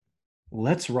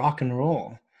Let's rock and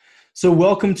roll. So,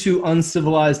 welcome to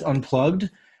Uncivilized Unplugged,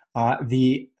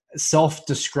 the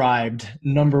self-described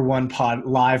number one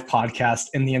live podcast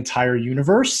in the entire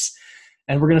universe.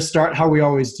 And we're going to start how we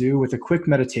always do with a quick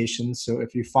meditation. So,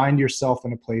 if you find yourself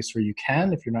in a place where you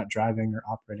can, if you're not driving or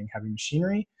operating heavy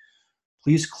machinery,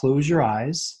 please close your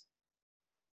eyes,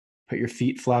 put your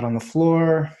feet flat on the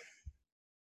floor,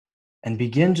 and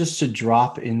begin just to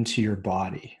drop into your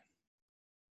body.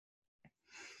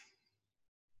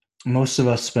 Most of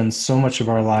us spend so much of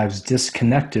our lives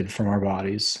disconnected from our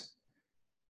bodies.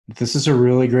 This is a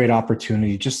really great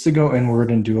opportunity just to go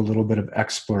inward and do a little bit of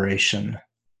exploration.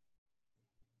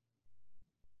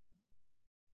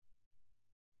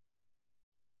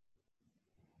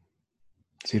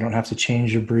 So you don't have to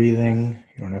change your breathing.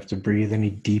 You don't have to breathe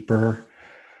any deeper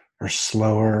or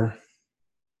slower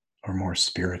or more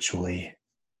spiritually.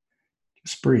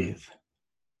 Just breathe.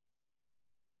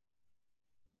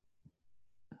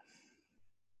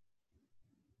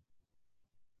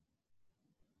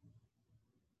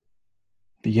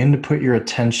 Begin to put your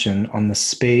attention on the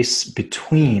space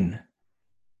between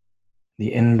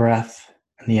the in-breath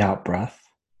and the out-breath,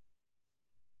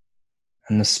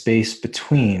 and the space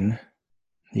between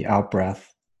the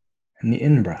out-breath and the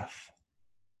in-breath.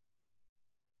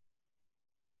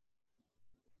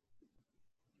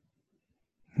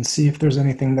 And see if there's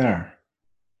anything there.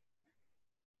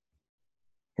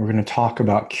 We're going to talk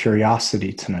about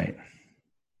curiosity tonight.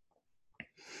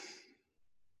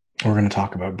 We're going to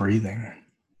talk about breathing.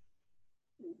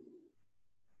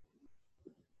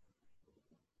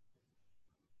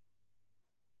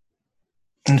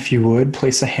 And if you would,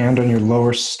 place a hand on your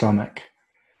lower stomach,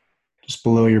 just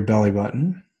below your belly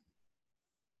button.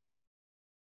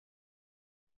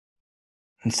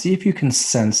 And see if you can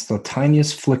sense the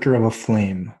tiniest flicker of a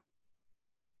flame.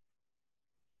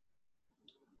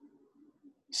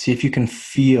 See if you can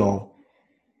feel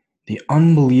the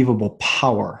unbelievable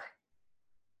power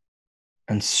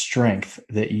and strength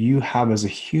that you have as a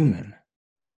human.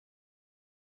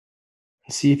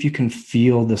 And see if you can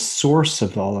feel the source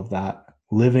of all of that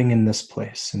living in this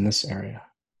place, in this area.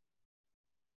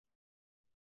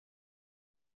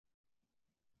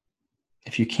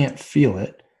 If you can't feel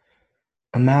it,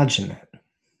 imagine it.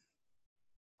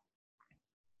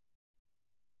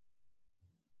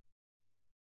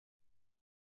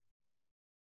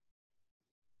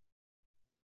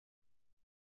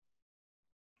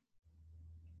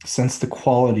 Sense the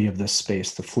quality of this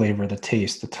space, the flavor, the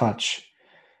taste, the touch.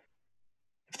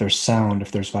 If there's sound,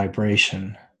 if there's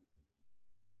vibration.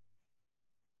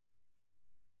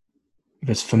 If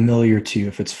it's familiar to you,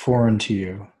 if it's foreign to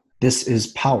you, this is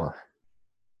power.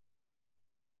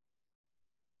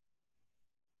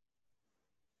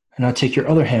 And now take your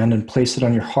other hand and place it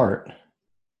on your heart.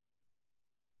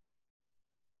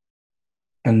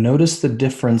 And notice the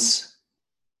difference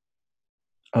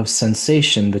of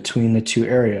sensation between the two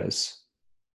areas.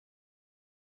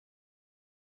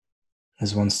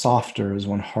 Is one softer? Is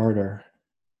one harder?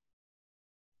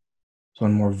 Is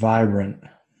one more vibrant?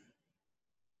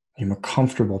 Are you more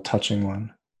comfortable touching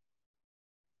one?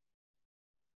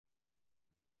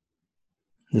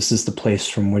 This is the place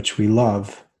from which we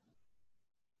love.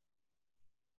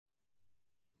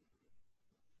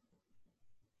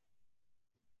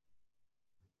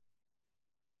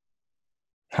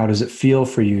 How does it feel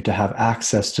for you to have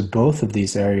access to both of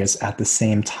these areas at the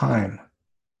same time?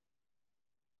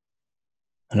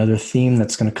 Another theme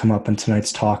that's going to come up in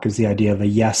tonight's talk is the idea of a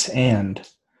yes and,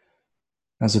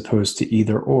 as opposed to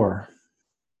either or.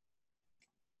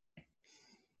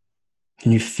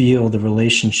 Can you feel the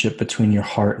relationship between your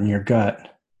heart and your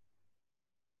gut?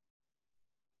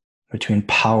 Between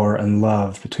power and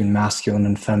love, between masculine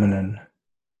and feminine,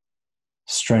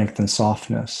 strength and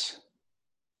softness.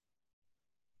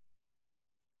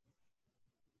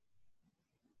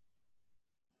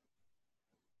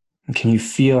 And can you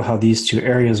feel how these two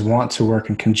areas want to work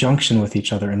in conjunction with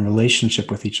each other, in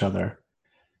relationship with each other,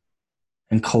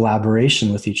 in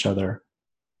collaboration with each other,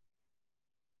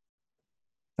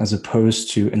 as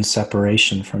opposed to in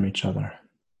separation from each other?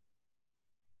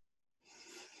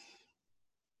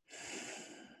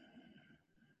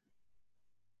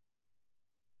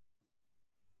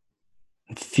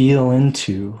 Feel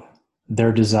into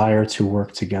their desire to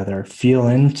work together. Feel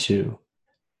into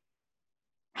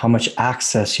how much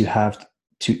access you have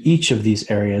to each of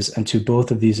these areas and to both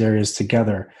of these areas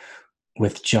together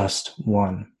with just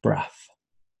one breath.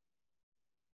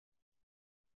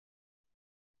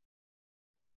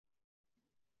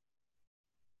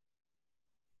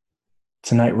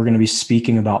 Tonight we're going to be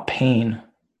speaking about pain.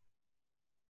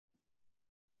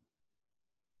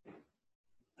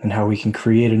 and how we can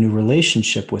create a new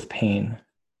relationship with pain.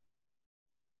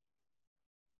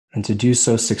 And to do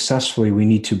so successfully, we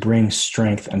need to bring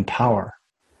strength and power.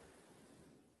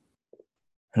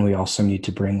 And we also need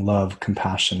to bring love,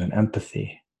 compassion, and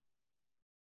empathy.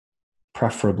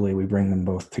 Preferably, we bring them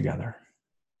both together.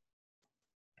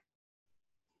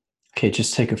 Okay,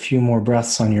 just take a few more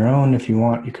breaths on your own. If you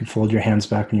want, you can fold your hands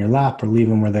back in your lap or leave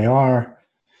them where they are.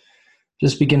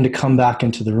 Just begin to come back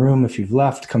into the room if you've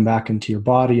left. Come back into your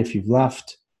body if you've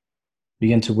left.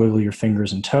 Begin to wiggle your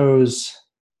fingers and toes.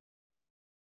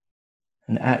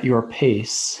 And at your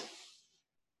pace,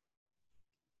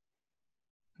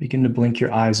 begin to blink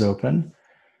your eyes open.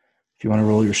 If you want to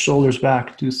roll your shoulders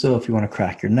back, do so. If you want to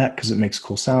crack your neck because it makes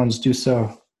cool sounds, do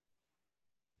so.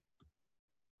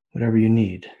 Whatever you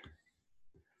need.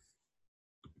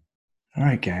 All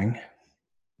right, gang.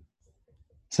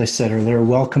 As I said earlier,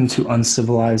 welcome to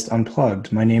Uncivilized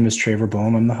Unplugged. My name is Traver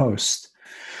Boehm. I'm the host.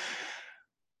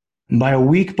 By a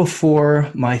week before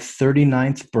my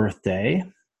 39th birthday,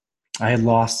 I had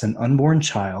lost an unborn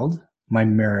child, my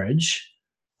marriage,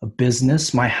 a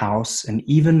business, my house, and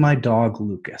even my dog,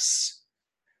 Lucas.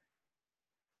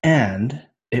 And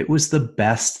it was the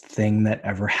best thing that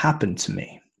ever happened to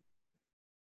me.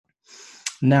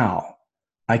 Now,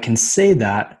 I can say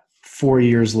that 4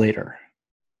 years later.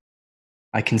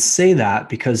 I can say that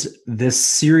because this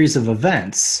series of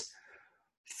events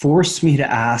forced me to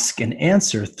ask and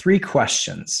answer 3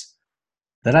 questions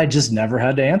that I just never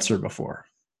had to answer before.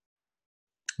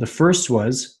 The first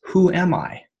was, who am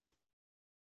I?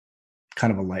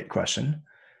 Kind of a light question.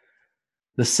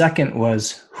 The second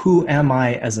was, who am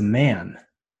I as a man? It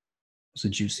was a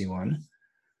juicy one.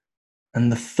 And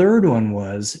the third one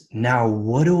was, now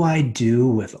what do I do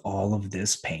with all of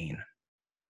this pain?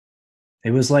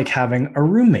 It was like having a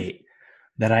roommate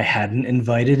that I hadn't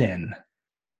invited in.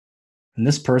 And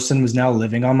this person was now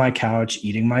living on my couch,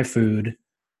 eating my food,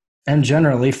 and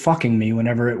generally fucking me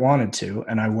whenever it wanted to,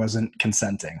 and I wasn't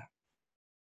consenting.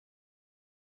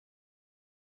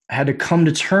 I had to come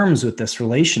to terms with this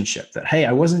relationship that, hey,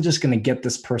 I wasn't just going to get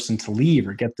this person to leave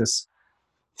or get this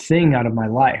thing out of my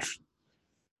life.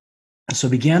 So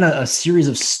I began a series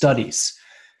of studies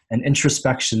and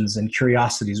introspections and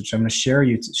curiosities, which I'm going to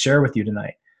share with you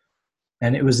tonight.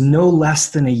 And it was no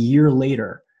less than a year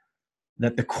later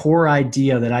that the core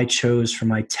idea that I chose for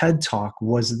my TED Talk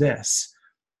was this: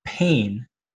 pain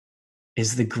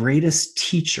is the greatest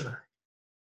teacher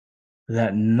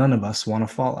that none of us want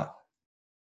to follow.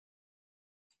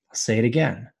 I'll say it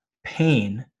again.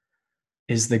 Pain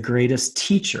is the greatest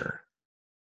teacher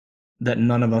that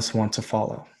none of us want to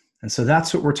follow. And so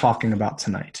that's what we're talking about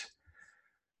tonight.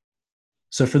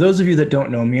 So for those of you that don't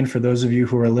know me, and for those of you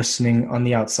who are listening on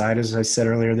the outside, as I said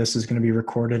earlier, this is going to be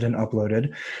recorded and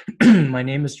uploaded. My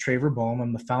name is Traver Boehm.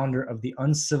 I'm the founder of the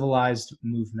Uncivilized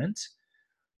Movement,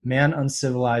 Man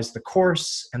Uncivilized the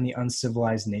Course, and the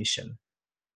Uncivilized Nation.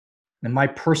 And my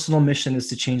personal mission is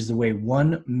to change the way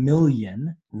 1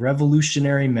 million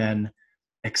revolutionary men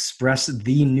express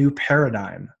the new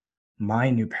paradigm, my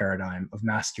new paradigm of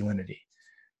masculinity,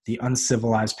 the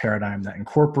uncivilized paradigm that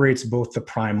incorporates both the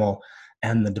primal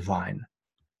and the divine.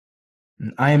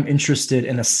 And I am interested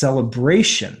in a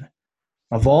celebration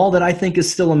of all that I think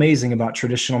is still amazing about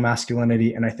traditional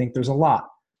masculinity, and I think there's a lot.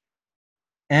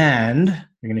 And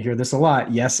you're going to hear this a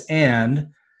lot, yes, and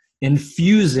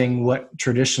infusing what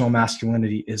traditional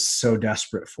masculinity is so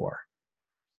desperate for.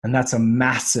 And that's a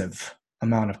massive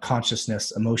amount of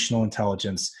consciousness, emotional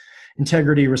intelligence,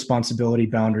 integrity, responsibility,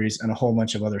 boundaries, and a whole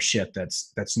bunch of other shit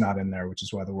that's not in there, which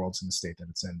is why the world's in the state that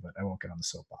it's in, but I won't get on the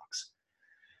soapbox.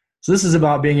 So this is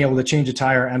about being able to change a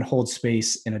tire and hold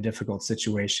space in a difficult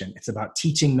situation. It's about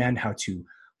teaching men how to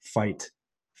fight,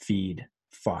 feed,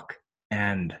 fuck,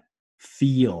 and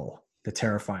feel the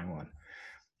terrifying one.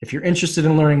 If you're interested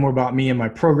in learning more about me and my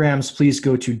programs, please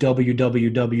go to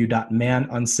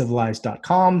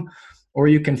www.manuncivilized.com, or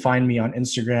you can find me on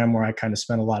Instagram, where I kind of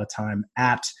spend a lot of time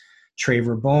at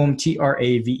Traver Boehm,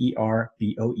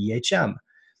 TraverBoehm.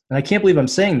 And I can't believe I'm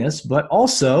saying this, but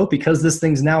also because this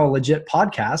thing's now a legit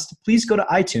podcast, please go to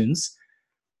iTunes.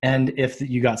 And if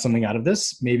you got something out of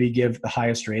this, maybe give the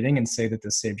highest rating and say that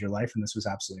this saved your life and this was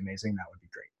absolutely amazing. That would be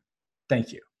great.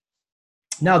 Thank you.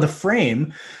 Now, the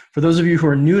frame, for those of you who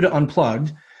are new to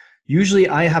Unplugged, usually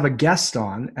I have a guest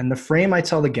on, and the frame I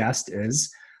tell the guest is,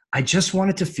 I just want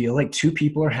it to feel like 2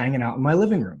 people are hanging out in my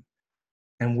living room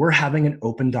and we're having an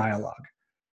open dialogue.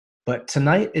 But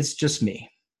tonight it's just me.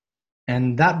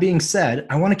 And that being said,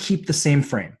 I want to keep the same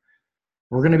frame.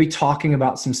 We're going to be talking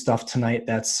about some stuff tonight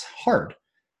that's hard.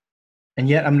 And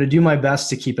yet I'm going to do my best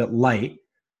to keep it light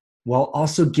while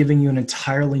also giving you an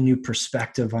entirely new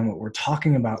perspective on what we're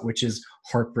talking about, which is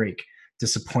heartbreak,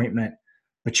 disappointment,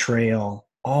 betrayal,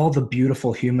 all the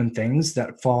beautiful human things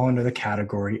that fall under the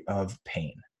category of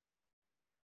pain.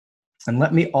 And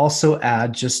let me also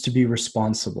add, just to be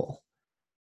responsible,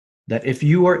 that if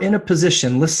you are in a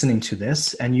position listening to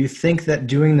this and you think that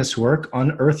doing this work,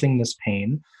 unearthing this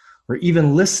pain, or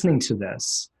even listening to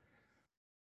this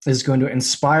is going to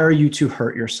inspire you to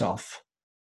hurt yourself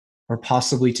or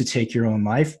possibly to take your own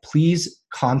life, please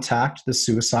contact the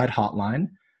suicide hotline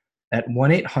at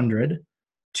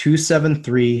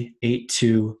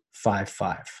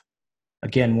 1-800-273-8255.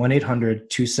 Again,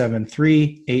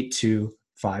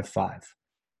 1-800-273-8255.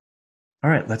 All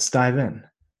right, let's dive in.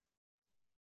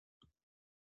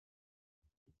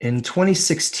 In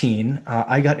 2016,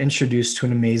 I got introduced to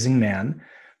an amazing man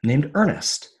named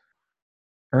Ernest.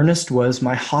 Ernest was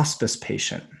my hospice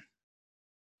patient.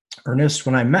 Ernest,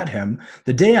 when I met him,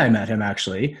 the day I met him,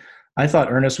 actually, I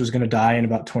thought Ernest was going to die in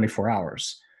about 24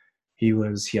 hours. He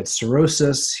had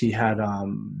cirrhosis, he had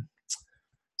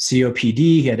COPD,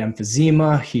 he had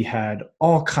emphysema, he had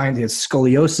all kinds, he had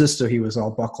scoliosis, so he was all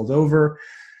buckled over.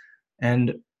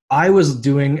 And I was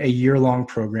doing a year-long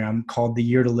program called the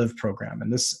Year to Live program.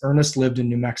 And this Ernest lived in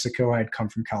New Mexico. I had come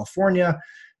from California.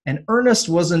 And Ernest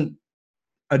wasn't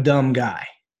a dumb guy.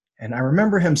 And I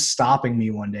remember him stopping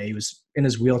me one day. He was in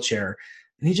his wheelchair.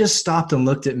 And he just stopped and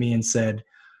looked at me and said,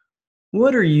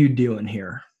 "What are you doing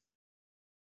here?"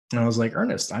 And I was like,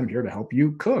 "Ernest, I'm here to help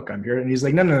you cook. I'm here." And he's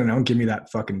like, no, don't give me that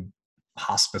fucking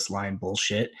hospice line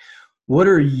bullshit. What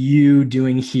are you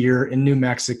doing here in New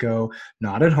Mexico?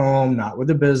 Not at home, not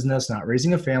with a business, not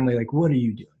raising a family. Like, what are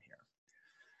you doing here?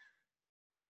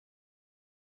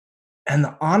 And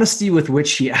the honesty with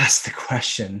which he asked the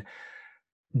question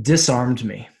disarmed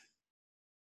me.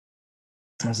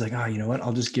 I was like, oh, you know what?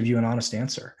 I'll just give you an honest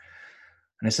answer.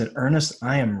 And I said, "Ernest,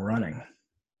 I am running.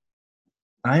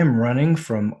 I am running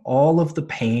from all of the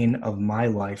pain of my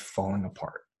life falling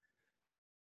apart."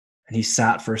 And he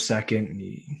sat for a second and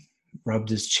he rubbed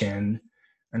his chin.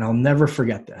 And I'll never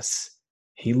forget this.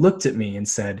 He looked at me and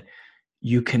said,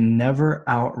 "You can never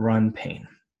outrun pain."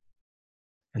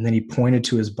 And then he pointed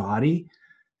to his body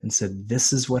and said,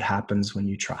 "This is what happens when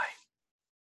you try."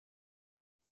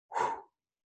 Whew.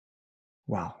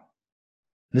 Wow.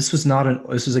 This was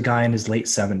a guy in his late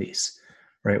 70s,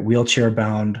 right? Wheelchair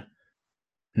bound,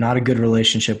 not a good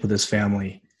relationship with his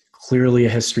family, clearly a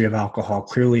history of alcohol,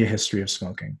 clearly a history of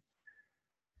smoking.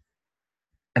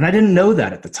 And I didn't know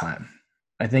that at the time.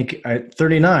 I think at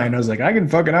 39, I was like, I can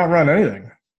fucking outrun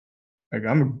anything. Like,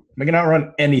 I can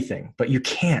outrun anything, but you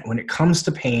can't. When it comes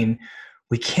to pain,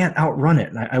 we can't outrun it.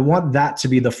 And I want that to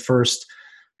be the first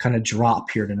kind of drop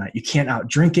here tonight. You can't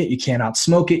outdrink it. You can't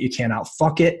outsmoke it. You can't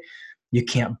outfuck it. You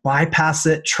can't bypass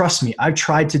it. Trust me, I've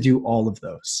tried to do all of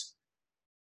those.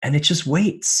 And it just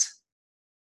waits,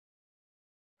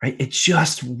 right? It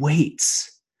just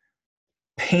waits.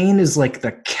 Pain is like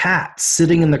the cat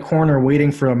sitting in the corner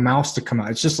waiting for a mouse to come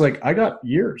out. It's just like, I got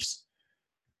years.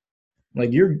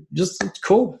 Like, you're just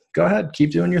cool. Go ahead.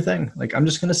 Keep doing your thing. Like, I'm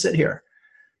just going to sit here.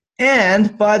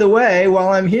 And by the way, while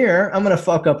I'm here, I'm going to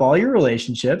fuck up all your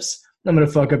relationships. I'm going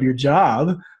to fuck up your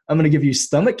job. I'm going to give you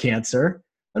stomach cancer.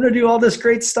 I'm going to do all this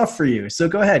great stuff for you. So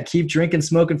go ahead. Keep drinking,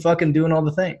 smoking, fucking doing all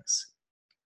the things.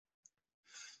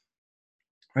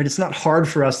 Right? It's not hard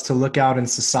for us to look out in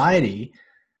society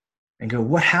and go,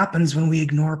 what happens when we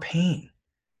ignore pain?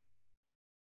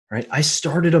 Right? I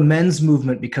started a men's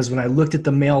movement because when I looked at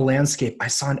the male landscape, I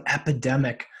saw an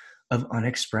epidemic of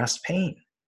unexpressed pain.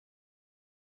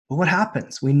 But what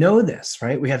happens? We know this,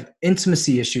 right? We have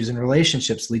intimacy issues in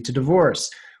relationships lead to divorce.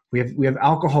 We have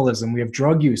alcoholism. We have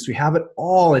drug use. We have it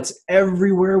all. It's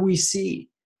everywhere we see.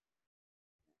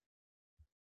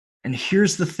 And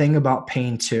here's the thing about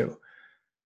pain too.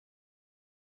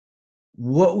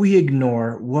 What we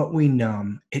ignore, what we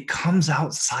numb, it comes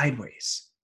out sideways.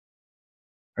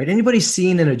 Right? Anybody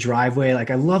seen in a driveway? Like,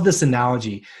 I love this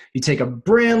analogy. You take a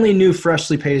brand new,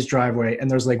 freshly paved driveway, and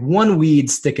there's like one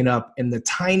weed sticking up in the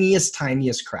tiniest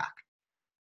crack.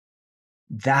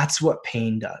 That's what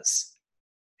pain does.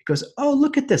 It goes, oh,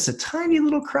 look at this, a tiny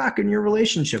little crack in your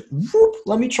relationship. Whoop,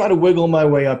 let me try to wiggle my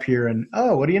way up here, and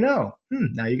oh, what do you know?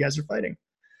 Now you guys are fighting.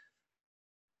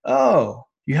 Oh,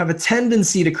 you have a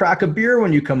tendency to crack a beer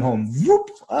when you come home. Whoop,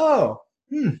 oh,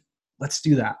 let's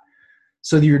do that.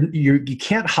 So you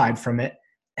can't hide from it,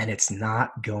 and it's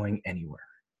not going anywhere.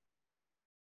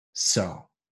 So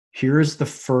here's the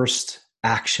first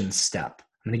action step.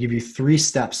 I'm going to give you 3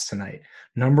 steps tonight.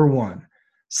 Number 1,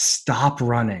 stop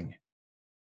running,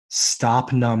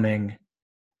 stop numbing,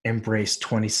 embrace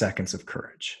 20 seconds of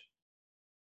courage.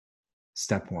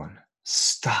 Step one,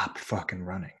 stop fucking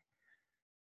running.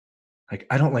 Like,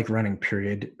 I don't like running,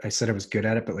 period. I said I was good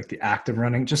at it, but like the act of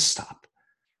running, just stop.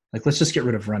 Like, let's just get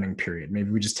rid of running, period. Maybe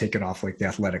we just take it off like the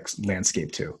athletics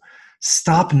landscape too.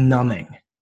 Stop numbing.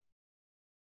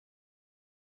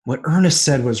 What Ernest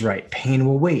said was right. Pain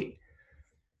will wait.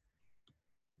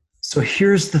 So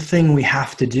here's the thing we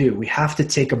have to do. We have to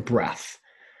take a breath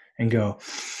and go,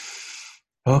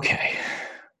 okay,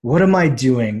 what am I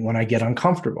doing when I get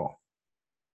uncomfortable?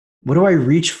 What do I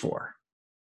reach for?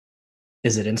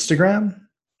 Is it Instagram?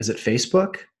 Is it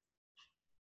Facebook?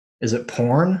 Is it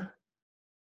porn?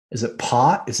 Is it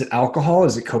pot? Is it alcohol?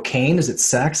 Is it cocaine? Is it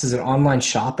sex? Is it online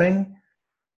shopping?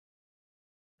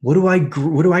 What do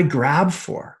I grab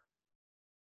for?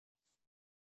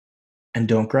 And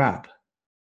don't grab.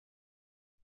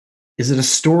 Is it a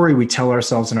story we tell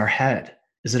ourselves in our head?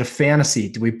 Is it a fantasy?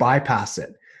 Do we bypass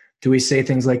it? Do we say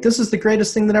things like, this is the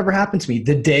greatest thing that ever happened to me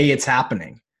the day it's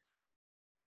happening?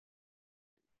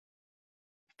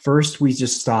 First, we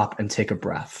just stop and take a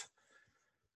breath.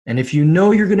 And if you know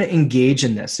you're going to engage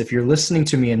in this, if you're listening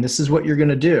to me and this is what you're going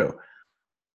to do,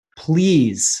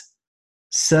 please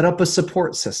set up a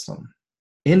support system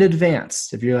in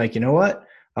advance. If you're like, you know what?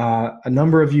 A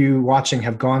number of you watching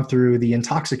have gone through the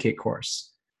Intoxicate course,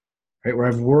 right? Where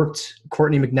I've worked,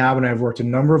 Courtney McNabb and I have worked a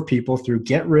number of people through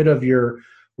get rid of your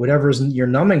whatever you're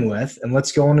numbing with and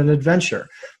let's go on an adventure.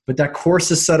 But that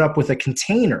course is set up with a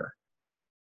container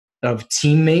of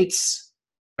teammates,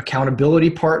 accountability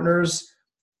partners,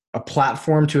 a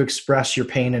platform to express your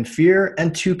pain and fear,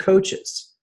 and 2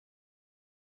 coaches.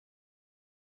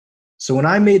 So when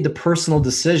I made the personal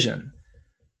decision,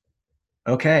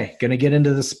 okay, gonna get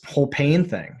into this whole pain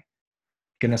thing,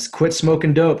 gonna quit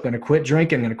smoking dope, gonna quit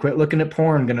drinking, gonna quit looking at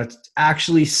porn, gonna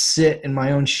actually sit in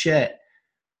my own shit.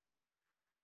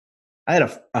 I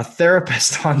had a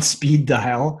therapist on speed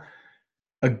dial,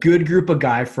 a good group of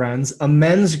guy friends, a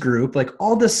men's group, like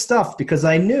all this stuff, because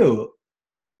I knew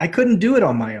I couldn't do it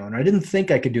on my own. I didn't think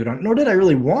I could do it on, nor did I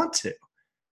really want to.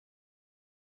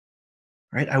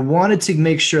 Right? I wanted to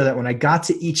make sure that when I got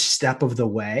to each step of the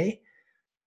way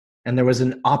and there was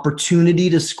an opportunity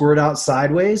to squirt out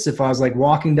sideways, if I was like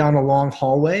walking down a long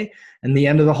hallway and the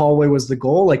end of the hallway was the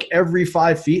goal, like every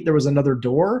 5 feet there was another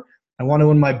door, I wanted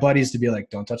one of my buddies to be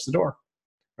like, don't touch the door.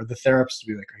 Or the therapist to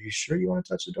be like, are you sure you want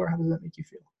to touch the door? How does that make you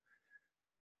feel?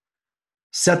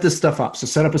 Set this stuff up. So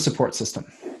set up a support system.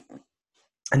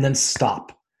 And then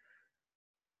stop.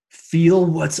 Feel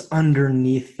what's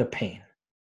underneath the pain.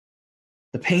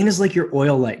 The pain is like your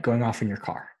oil light going off in your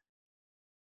car.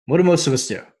 What do most of us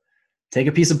do? Take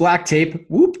a piece of black tape,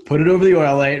 whoop, put it over the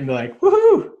oil light and be like,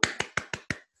 woohoo,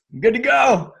 I'm good to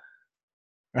go.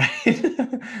 Right?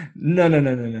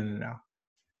 No.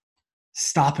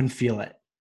 Stop and feel it.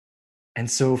 And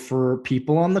so for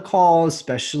people on the call,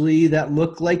 especially that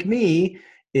look like me,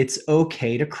 it's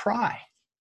okay to cry.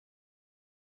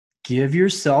 Give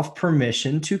yourself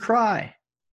permission to cry.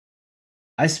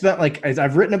 I spent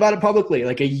I've written about it publicly,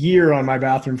 like a year on my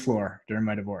bathroom floor during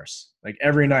my divorce. Like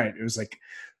every night, it was like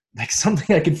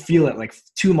something I could feel it like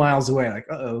 2 miles away. Like,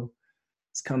 uh-oh,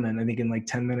 it's coming. I think in like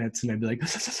 10 minutes. And I'd be like,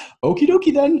 okie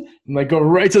dokie then. And like go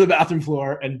right to the bathroom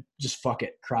floor and just fuck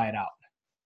it, cry it out.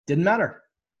 Didn't matter.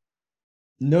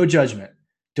 No judgment.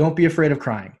 Don't be afraid of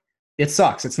crying. It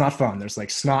sucks. It's not fun. There's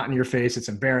like snot in your face. It's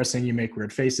embarrassing. You make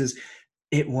weird faces.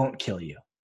 It won't kill you.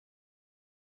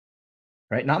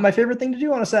 Right? Not my favorite thing to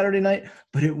do on a Saturday night,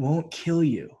 but it won't kill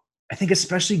you. I think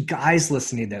especially guys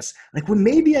listening to this, like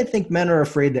maybe I think men are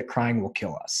afraid that crying will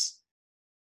kill us.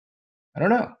 I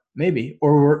don't know. Maybe.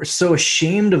 Or we're so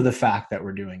ashamed of the fact that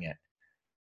we're doing it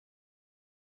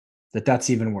that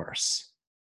that's even worse.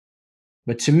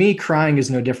 But to me, crying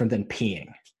is no different than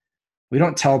peeing. We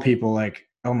don't tell people like,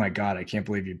 oh my God, I can't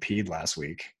believe you peed last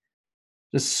week.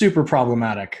 Just super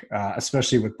problematic,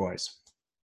 especially with boys.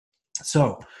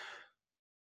 So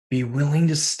be willing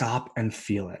to stop and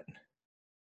feel it.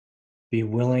 Be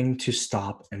willing to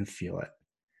stop and feel it.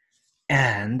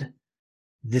 And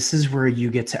this is where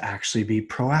you get to actually be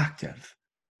proactive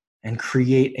and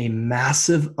create a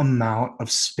massive amount of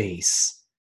space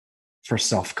for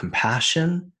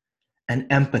self-compassion and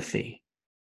empathy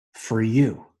for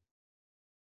you.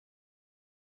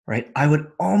 Right? I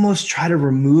would almost try to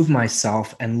remove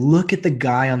myself and look at the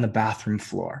guy on the bathroom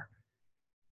floor.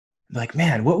 Like,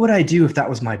 man, what would I do if that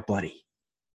was my buddy?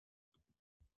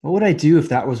 What would I do if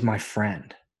that was my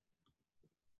friend?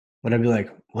 Would I be like,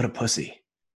 what a pussy?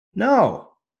 No.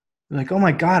 Like, oh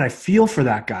my God, I feel for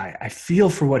that guy. I feel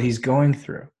for what he's going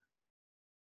through.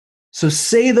 So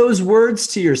say those words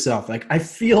to yourself. Like, I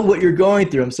feel what you're going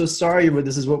through. I'm so sorry, but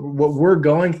this is what we're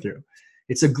going through.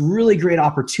 It's a really great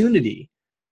opportunity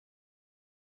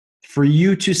for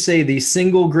you to say the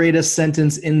single greatest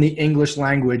sentence in the English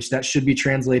language that should be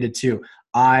translated to,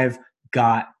 I've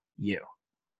got you.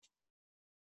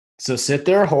 So sit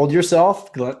there, hold yourself,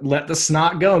 let the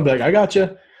snot go and be like, I got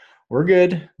you. We're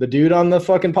good. The dude on the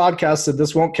fucking podcast said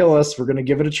this won't kill us. We're going to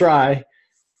give it a try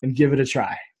and give it a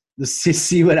try. Let's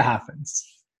see what happens.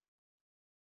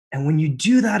 And when you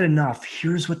do that enough,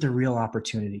 here's what the real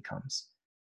opportunity comes.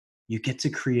 You get to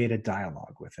create a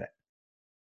dialogue with it.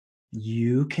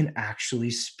 You can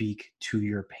actually speak to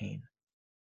your pain.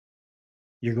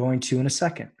 You're going to in a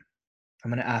second.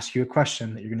 I'm going to ask you a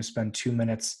question that you're going to spend 2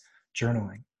 minutes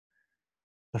journaling.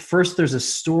 But first, there's a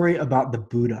story about the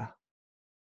Buddha.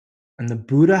 And the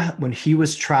Buddha, when he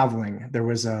was traveling, there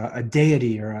was a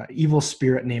deity or an evil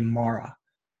spirit named Mara.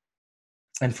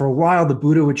 And for a while, the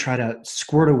Buddha would try to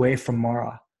squirt away from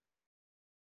Mara.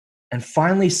 And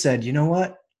finally said, you know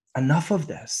what? Enough of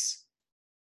this.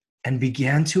 And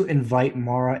began to invite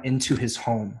Mara into his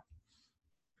home.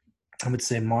 I would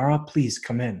say, Mara, please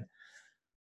come in.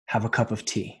 Have a cup of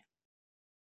tea.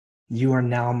 You are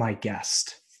now my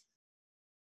guest.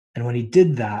 And when he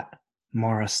did that,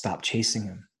 Mara stopped chasing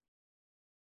him.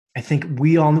 I think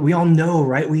we all know,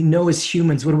 right? We know as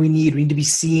humans, what do we need? We need to be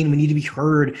seen. We need to be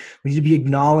heard. We need to be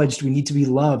acknowledged. We need to be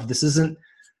loved. This isn't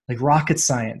like rocket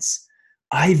science.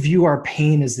 I view our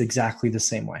pain as exactly the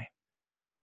same way.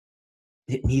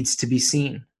 It needs to be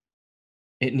seen.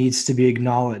 It needs to be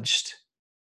acknowledged.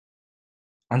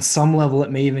 On some level,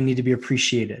 it may even need to be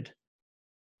appreciated.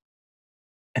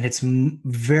 And it's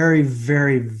very,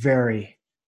 very, very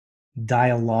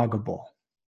dialogable.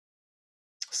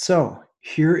 So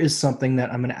here is something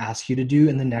that I'm going to ask you to do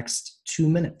in the next 2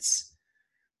 minutes.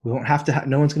 We won't have to.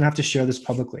 No one's going to have to share this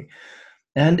publicly.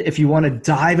 And if you want to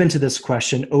dive into this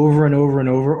question over and over and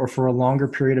over, or for a longer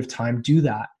period of time, do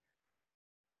that.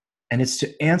 And it's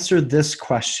to answer this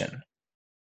question.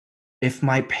 If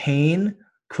my pain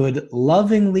could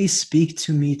lovingly speak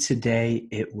to me today,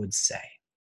 it would say.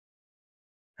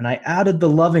 And I added the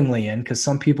lovingly in because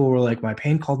some people were like, my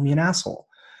pain called me an asshole.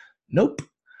 Nope.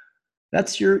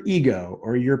 That's your ego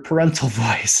or your parental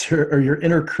voice or your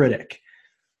inner critic.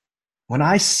 When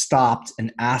I stopped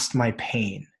and asked my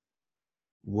pain,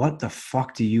 what the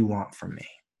fuck do you want from me?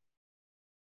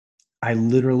 I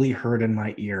literally heard in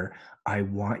my ear, I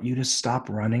want you to stop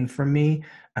running from me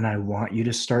and I want you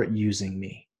to start using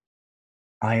me.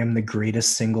 I am the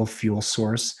greatest single fuel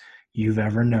source you've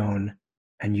ever known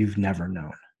and you've never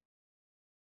known.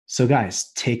 So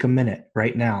guys, take a minute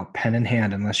right now, pen in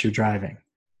hand, unless you're driving.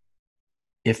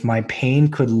 If my pain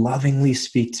could lovingly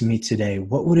speak to me today,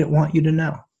 what would it want you to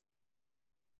know?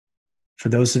 For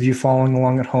those of you following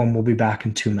along at home, we'll be back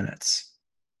in 2 minutes.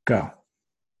 Go.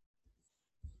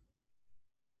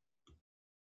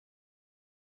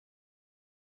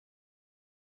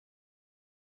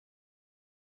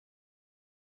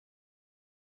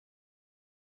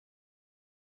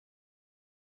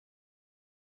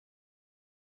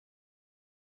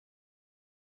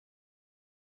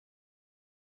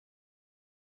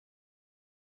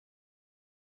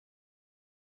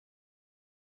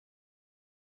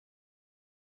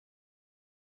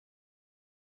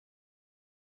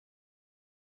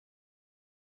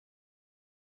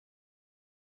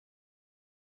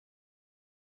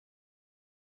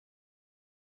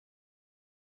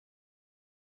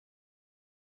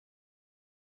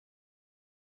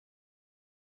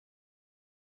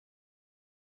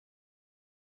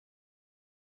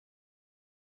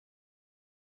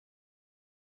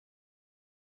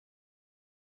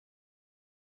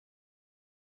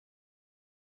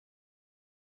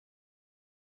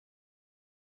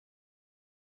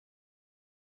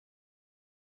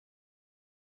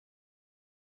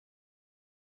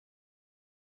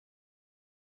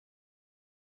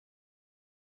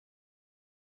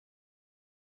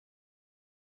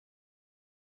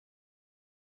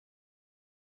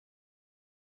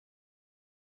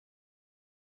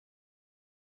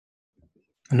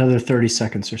 Another 30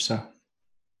 seconds or so.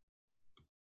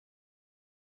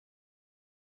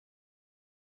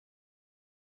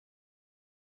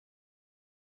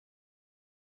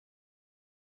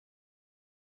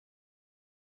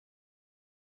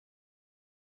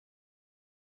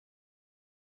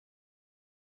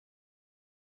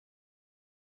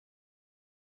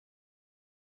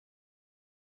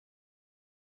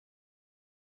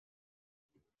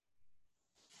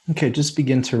 Okay, just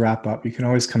begin to wrap up. You can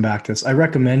always come back to this. I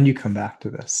recommend you come back to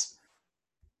this,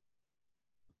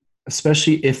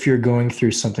 especially if you're going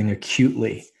through something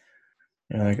acutely.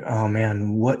 You're like, oh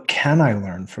man, what can I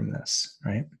learn from this,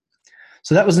 right?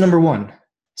 So that was number 1.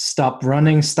 Stop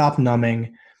running, stop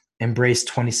numbing, embrace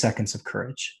 20 seconds of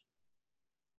courage.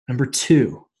 Number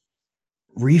 2,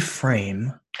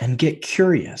 reframe, and get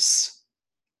curious.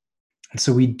 And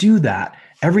so we do that.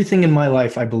 Everything in my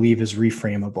life, I believe, is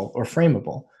reframable or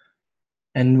frameable.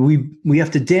 And we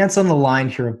have to dance on the line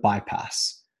here of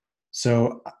bypass.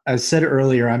 So as I said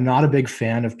earlier, I'm not a big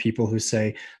fan of people who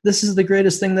say, this is the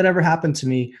greatest thing that ever happened to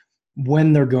me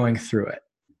when they're going through it.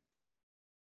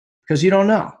 Because you don't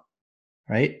know,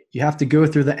 right? You have to go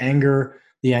through the anger,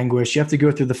 the anguish. You have to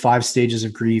go through the 5 stages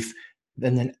of grief.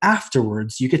 And then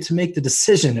afterwards, you get to make the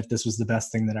decision if this was the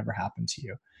best thing that ever happened to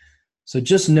you. So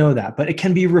just know that. But it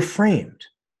can be reframed,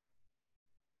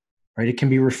 right? It can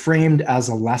be reframed as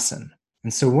a lesson.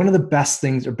 And so one of the best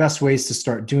things or best ways to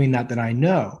start doing that I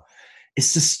know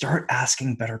is to start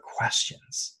asking better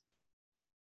questions.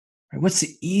 Right? What's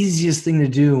the easiest thing to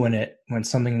do when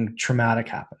something traumatic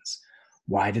happens?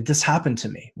 Why did this happen to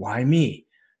me? Why me?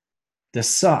 This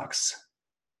sucks.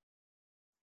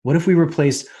 What if we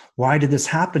replace why did this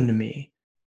happen to me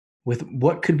with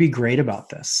what could be great about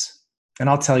this? And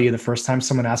I'll tell you, the first time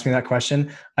someone asked me that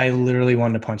question, I literally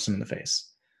wanted to punch them in the face.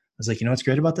 I was like, you know what's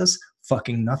great about this?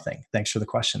 Fucking nothing. Thanks for the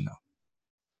question, though.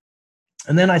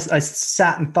 And then I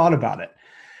sat and thought about it.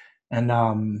 And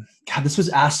God, this was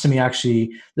asked to me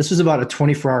actually, this was about a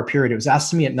 24-hour period. It was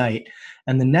asked to me at night.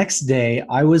 And the next day,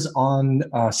 I was on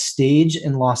a stage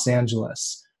in Los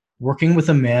Angeles working with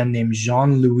a man named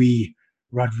Jean-Louis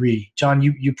Rodrigue. John,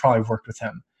 you probably worked with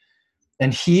him.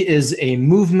 And he is a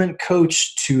movement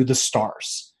coach to the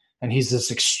stars. And he's this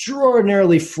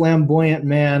extraordinarily flamboyant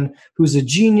man who's a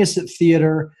genius at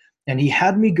theater. And he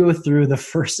had me go through the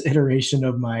first iteration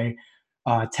of my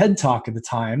TED Talk at the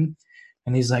time.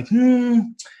 And he's like,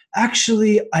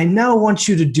 actually, I now want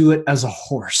you to do it as a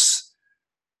horse.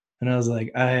 And I was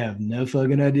like, I have no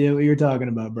fucking idea what you're talking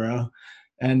about, bro.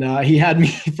 And he had me,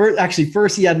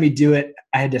 first he had me do it.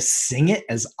 I had to sing it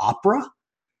as opera.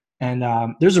 And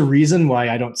there's a reason why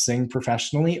I don't sing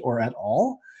professionally or at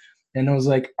all. And I was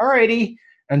like, alrighty,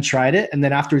 and tried it. And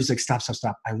then after he's like, stop.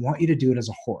 I want you to do it as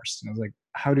a horse. And I was like,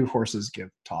 how do horses give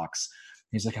talks?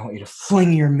 And he's like, I want you to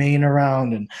fling your mane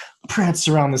around and prance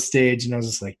around the stage. And I was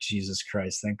just like, Jesus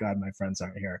Christ, thank God my friends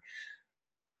aren't here.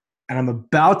 And I'm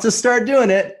about to start doing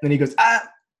it. And he goes,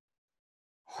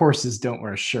 horses don't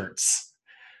wear shirts.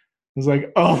 I was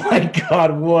like, oh my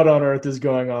God, what on earth is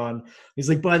going on? He's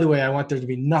like, by the way, I want there to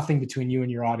be nothing between you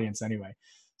and your audience anyway.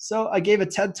 So I gave a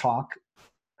TED Talk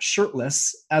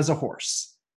shirtless as a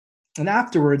horse. And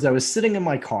afterwards, I was sitting in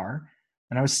my car,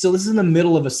 and I was still, this is in the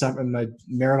middle of my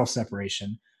marital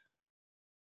separation.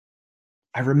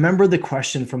 I remember the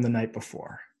question from the night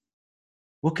before.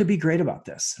 What could be great about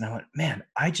this? And I went, man,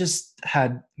 I just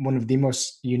had one of the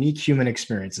most unique human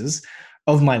experiences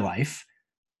of my life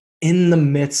in the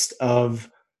midst of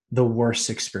the worst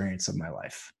experience of my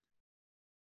life.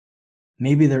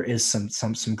 Maybe there is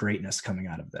some greatness coming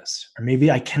out of this. Or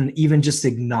maybe I can even just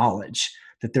acknowledge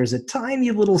that there's a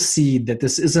tiny little seed that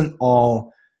this isn't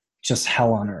all just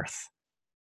hell on earth.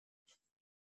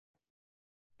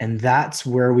 And that's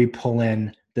where we pull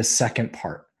in the second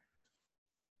part,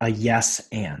 a yes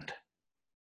and.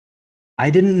 I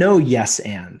didn't know yes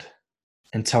and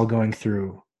until going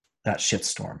through that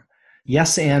shitstorm.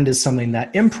 Yes and is something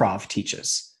that improv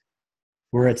teaches,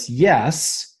 where it's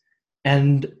yes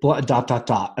and ...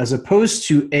 As opposed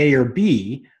to A or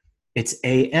B, it's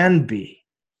A and B.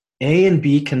 A and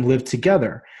B can live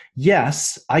together.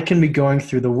 Yes, I can be going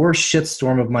through the worst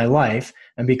shitstorm of my life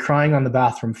and be crying on the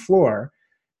bathroom floor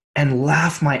and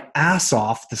laugh my ass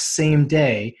off the same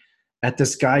day at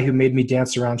this guy who made me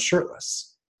dance around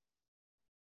shirtless.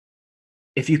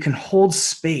 If you can hold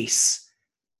space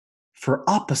for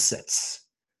opposites,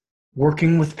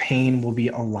 working with pain will be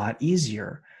a lot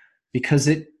easier, because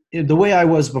the way I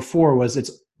was before was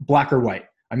it's black or white.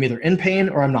 I'm either in pain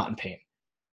or I'm not in pain.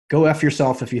 Go F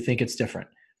yourself if you think it's different.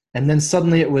 And then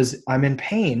suddenly it was, I'm in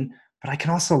pain, but I can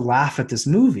also laugh at this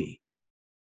movie.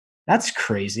 That's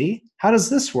crazy. How does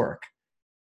this work?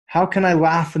 How can I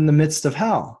laugh in the midst of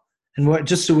hell? And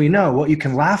just so we know, what you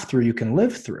can laugh through, you can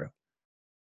live through.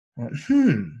 I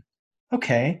went,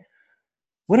 okay.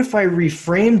 What if I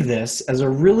reframed this as a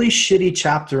really shitty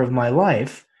chapter of my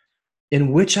life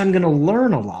in which I'm going to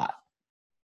learn a lot,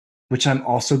 which I'm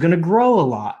also going to grow a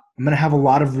lot. I'm going to have a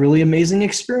lot of really amazing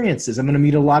experiences. I'm going to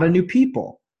meet a lot of new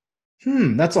people.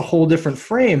 That's a whole different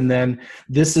frame than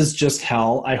this is just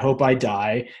hell. I hope I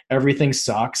die. Everything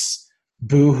sucks.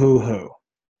 Boo hoo hoo.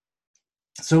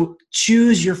 So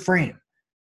choose your frame,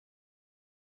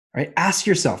 right? Ask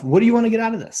yourself, what do you want to get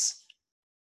out of this?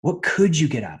 What could you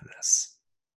get out of this?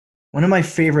 One of my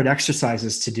favorite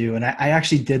exercises to do, and I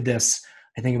actually did this,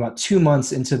 I think about 2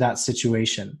 months into that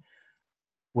situation,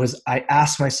 was I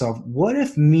asked myself, what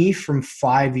if me from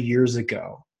 5 years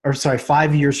ago,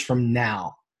 5 years from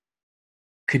now,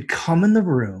 could come in the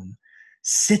room,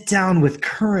 sit down with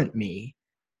current me,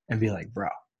 and be like, bro,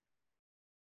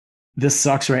 this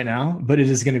sucks right now, but it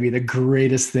is going to be the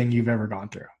greatest thing you've ever gone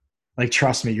through. Like,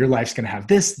 trust me, your life's going to have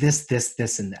this, this, this,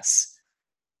 this, and this.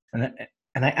 And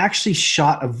I actually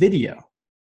shot a video,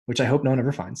 which I hope no one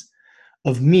ever finds,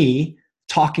 of me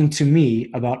talking to me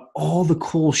about all the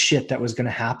cool shit that was going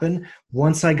to happen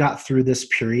once I got through this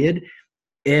period,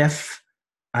 if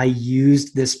I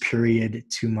used this period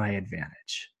to my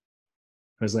advantage.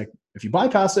 I was like, if you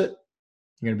bypass it,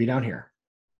 you're going to be down here.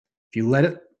 If you let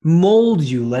it mold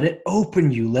you, let it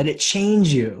open you, let it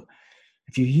change you,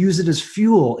 if you use it as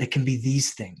fuel, it can be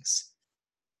these things.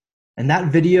 And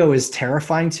that video is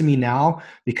terrifying to me now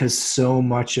because so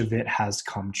much of it has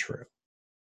come true.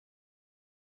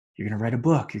 You're going to write a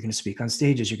book. You're going to speak on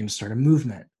stages. You're going to start a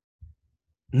movement.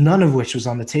 None of which was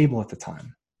on the table at the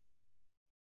time.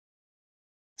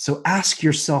 So ask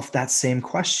yourself that same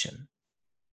question.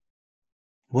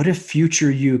 What if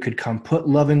future you could come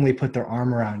lovingly put their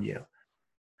arm around you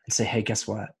and say, hey, guess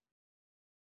what?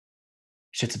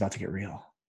 Shit's about to get real.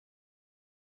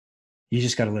 You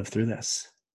just got to live through this.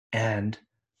 And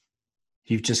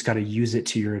you've just got to use it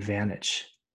to your advantage.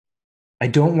 I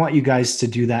don't want you guys to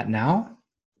do that now,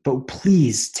 but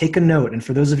please take a note. And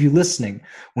for those of you listening,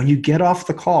 when you get off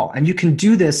the call, and you can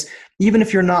do this even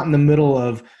if you're not in the middle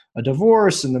of a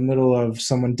divorce, in the middle of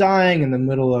someone dying, in the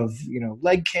middle of,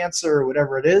 leg cancer or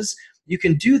whatever it is, you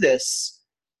can do this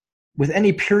with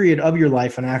any period of your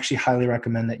life, and I actually highly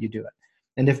recommend that you do it.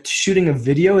 And if shooting a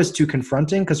video is too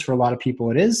confronting, because for a lot of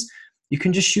people it is, you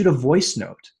can just shoot a voice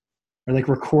note or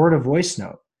record a voice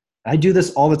note. I do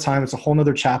this all the time. It's a whole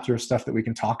nother chapter of stuff that we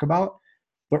can talk about,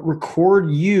 but record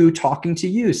you talking to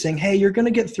you saying, hey, you're going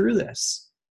to get through this.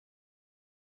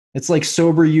 It's like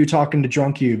sober you talking to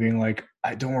drunk you being like,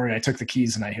 don't worry, I took the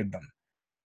keys and I hid them.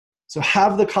 So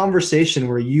have the conversation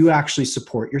where you actually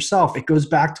support yourself. It goes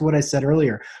back to what I said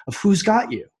earlier of who's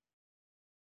got you.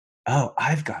 Oh,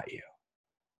 I've got you.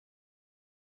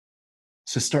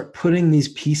 So start putting these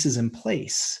pieces in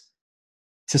place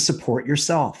to support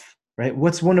yourself, right?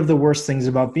 What's one of the worst things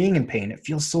about being in pain? It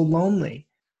feels so lonely,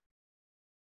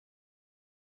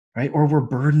 right? Or we're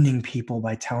burdening people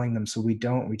by telling them, so we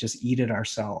just eat it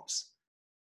ourselves.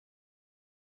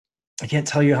 I can't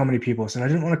tell you how many people said, I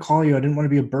didn't want to call you. I didn't want to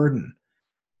be a burden.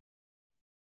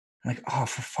 I'm like, oh,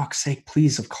 for fuck's sake,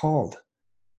 please have called.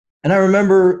 And I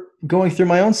remember going through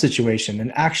my own situation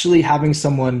and actually having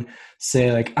someone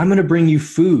say I'm going to bring you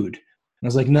food. And I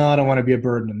was like, no, I don't want to be a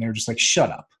burden. And they were just like,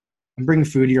 shut up. I'm bringing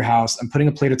food to your house. I'm putting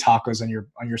a plate of tacos on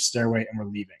your stairway and we're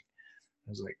leaving. I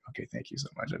was like, okay, thank you so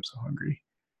much. I'm so hungry.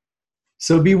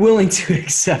 So be willing to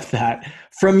accept that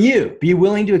from you. Be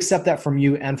willing to accept that from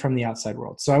you and from the outside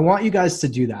world. So I want you guys to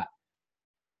do that.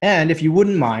 And if you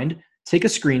wouldn't mind, take a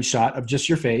screenshot of just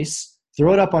your face,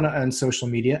 throw it up on social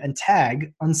media, and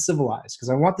tag Uncivilized, because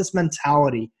I want this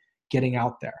mentality getting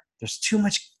out there. There's too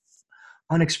much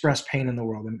unexpressed pain in the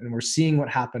world, and we're seeing what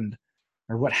happened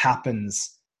or what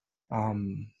happens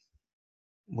when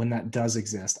that does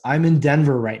exist. I'm in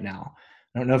Denver right now.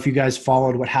 I don't know if you guys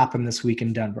followed what happened this week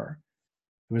in Denver.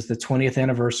 It was the 20th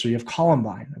anniversary of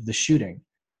Columbine, of the shooting.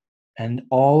 And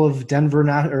all of Denver,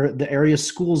 or the area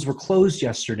schools, were closed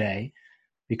yesterday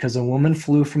because a woman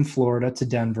flew from Florida to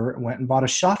Denver and went and bought a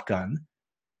shotgun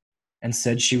and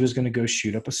said she was going to go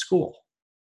shoot up a school.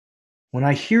 When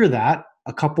I hear that,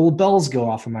 a couple of bells go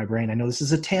off in my brain. I know this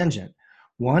is a tangent.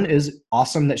 One is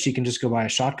awesome that she can just go buy a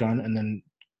shotgun and then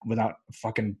without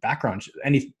fucking background,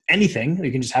 anything,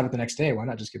 you can just have it the next day. Why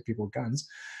not just give people guns?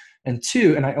 And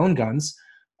two, and I own guns,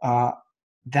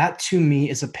 that to me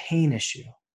is a pain issue.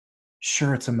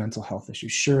 Sure, it's a mental health issue.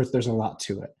 Sure, there's a lot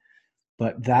to it.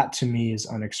 But that to me is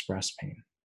unexpressed pain.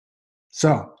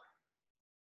 So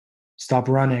stop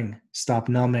running, stop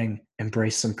numbing,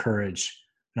 embrace some courage.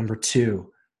 Number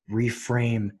two,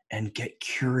 reframe and get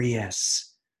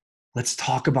curious. Let's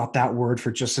talk about that word for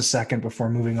just a second before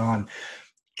moving on.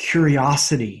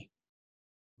 Curiosity.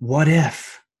 What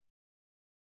if?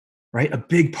 Right? A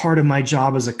big part of my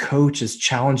job as a coach is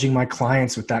challenging my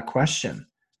clients with that question.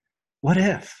 What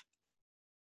if?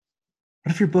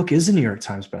 What if your book is a New York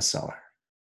Times bestseller?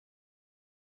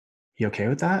 You okay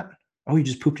with that? Oh, you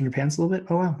just pooped in your pants a little bit?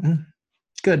 Oh, wow.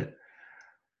 Good.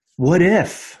 What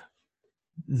if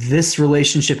this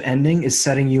relationship ending is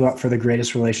setting you up for the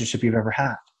greatest relationship you've ever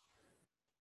had?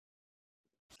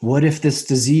 What if this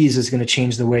disease is going to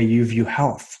change the way you view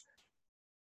health?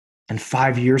 And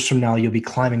 5 years from now, you'll be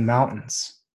climbing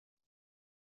mountains.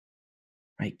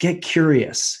 right? Get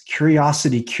curious.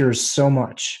 Curiosity cures so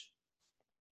much.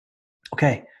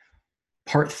 Okay,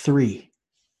 part 3,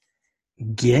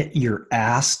 get your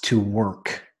ass to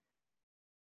work.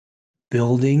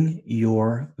 Building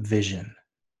your vision.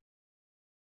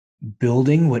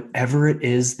 Building whatever it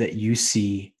is that you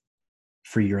see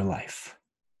for your life.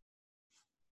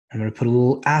 I'm going to put a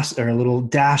little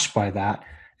dash by that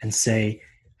and say,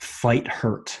 fight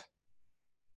hurt.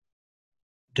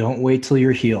 Don't wait till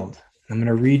you're healed. I'm going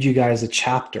to read you guys a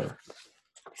chapter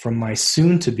from my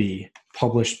soon-to-be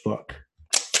published book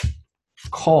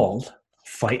called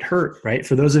Fight Hurt, right?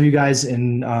 For those of you guys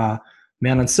in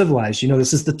Man Uncivilized, you know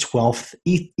this is the 12th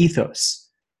ethos.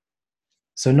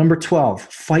 So number 12,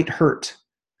 fight hurt.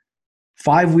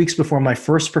 5 weeks before my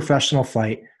first professional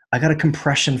fight, I got a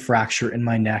compression fracture in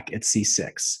my neck at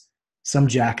C6. Some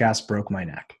jackass broke my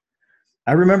neck.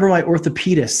 I remember my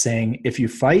orthopedist saying, if you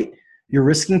fight, you're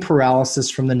risking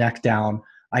paralysis from the neck down.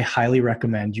 I highly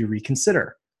recommend you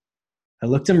reconsider. I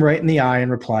looked him right in the eye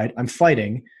and replied, I'm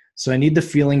fighting, so I need the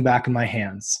feeling back in my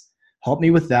hands. Help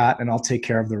me with that, and I'll take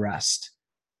care of the rest.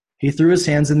 He threw his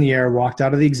hands in the air, walked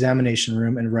out of the examination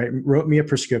room, and wrote me a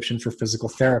prescription for physical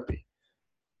therapy.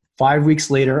 5 weeks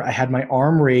later, I had my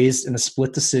arm raised in a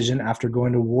split decision after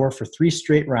going to war for 3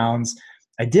 straight rounds.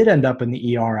 I did end up in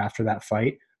the ER after that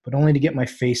fight, but only to get my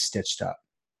face stitched up.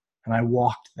 And I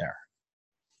walked there.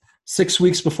 6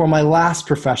 weeks before my last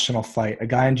professional fight, a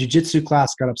guy in jiu-jitsu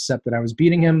class got upset that I was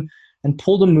beating him and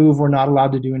pulled a move we're not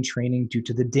allowed to do in training due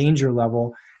to the danger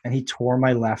level, and he tore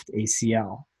my left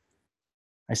ACL.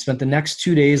 I spent the next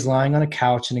 2 days lying on a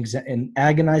couch in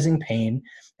agonizing pain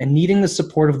and needing the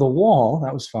support of the wall,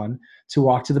 that was fun, to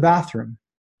walk to the bathroom.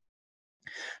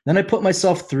 Then I put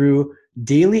myself through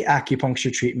daily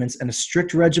acupuncture treatments and a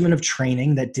strict regimen of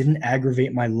training that didn't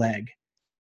aggravate my leg.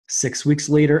 6 weeks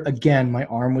later, again, my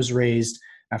arm was raised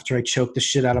after I choked the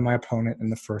shit out of my opponent in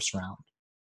the first round.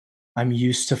 I'm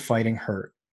used to fighting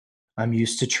hurt. I'm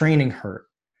used to training hurt.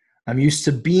 I'm used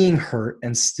to being hurt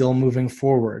and still moving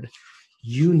forward.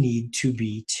 You need to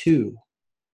be too.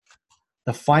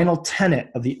 The final tenet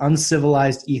of the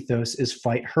uncivilized ethos is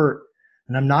fight hurt,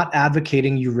 and I'm not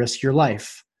advocating you risk your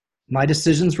life. My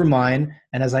decisions were mine,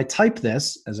 and as I type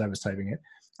this, as I was typing it,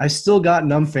 I still got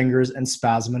numb fingers and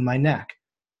spasm in my neck,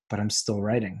 but I'm still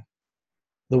writing.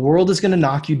 The world is going to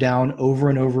knock you down over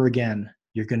and over again.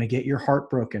 You're going to get your heart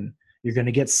broken. You're going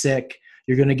to get sick.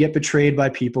 You're going to get betrayed by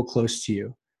people close to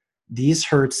you. These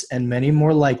hurts and many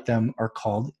more like them are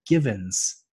called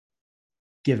givens.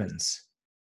 Givens.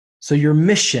 So your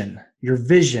mission, your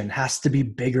vision has to be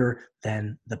bigger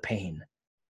than the pain.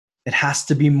 It has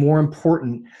to be more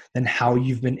important than how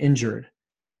you've been injured.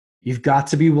 You've got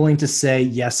to be willing to say,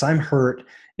 yes, I'm hurt.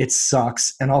 It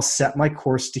sucks. And I'll set my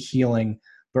course to healing.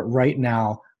 But right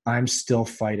now, I'm still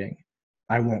fighting.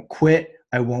 I won't quit.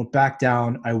 I won't back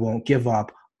down. I won't give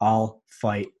up. I'll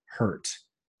fight hurt.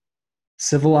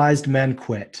 Civilized men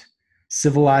quit.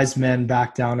 Civilized men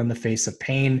back down in the face of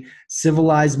pain.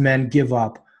 Civilized men give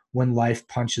up when life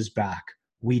punches back.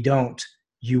 We don't.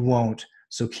 You won't.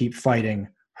 So keep fighting,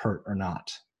 hurt or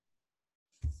not.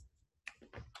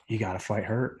 You got to fight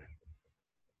hurt.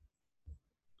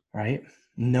 Right?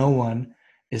 No one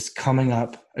is coming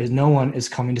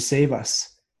to save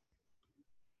us.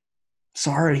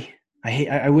 Sorry.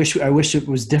 I wish it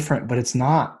was different, but it's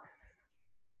not.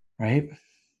 Right?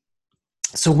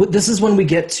 So this is when we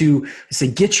get to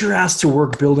say, get your ass to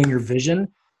work building your vision.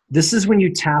 This is when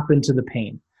you tap into the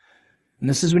pain. And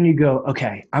this is when you go,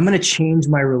 okay, I'm going to change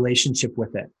my relationship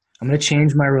with it. I'm going to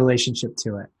change my relationship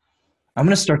to it. I'm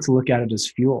going to start to look at it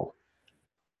as fuel.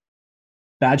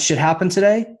 Bad shit happened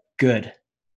today? Good.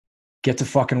 Get to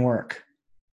fucking work.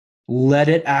 Let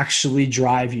it actually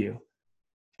drive you.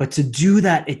 But to do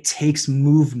that, it takes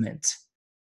movement.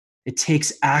 It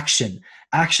takes action.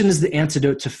 Action is the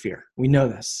antidote to fear. We know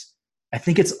this. I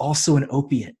think it's also an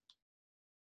opiate.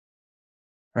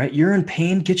 Right? You're in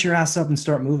pain, get your ass up and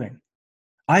start moving.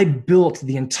 I built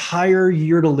the entire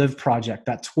Year to Live project,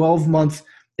 that 12-month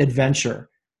adventure,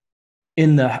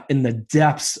 in the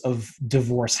depths of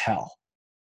divorce hell.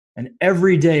 And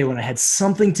every day when I had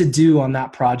something to do on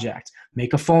that project,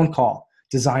 make a phone call,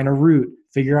 design a route,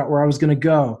 figure out where I was going to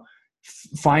go,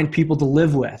 find people to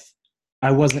live with,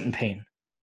 I wasn't in pain.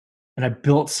 And I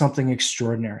built something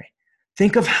extraordinary.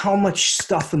 Think of how much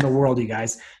stuff in the world, you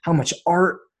guys, how much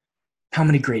art, how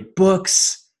many great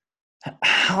books,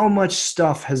 how much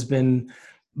stuff has been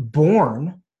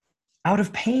born out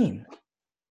of pain.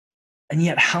 And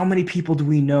yet how many people do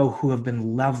we know who have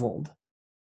been leveled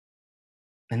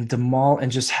and demolished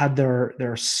and just had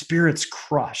their spirits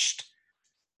crushed?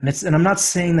 And I'm not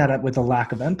saying that with a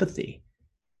lack of empathy.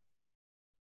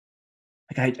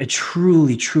 Like I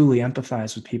truly, truly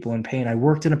empathize with people in pain. I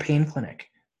worked in a pain clinic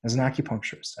as an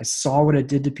acupuncturist. I saw what it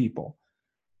did to people,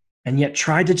 and yet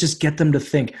tried to just get them to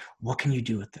think, what can you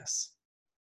do with this?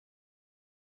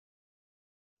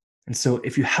 And so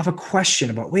if you have a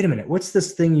question about, wait a minute, what's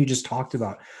this thing you just talked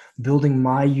about? Building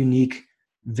my unique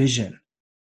vision.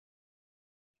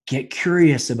 Get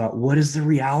curious about what is the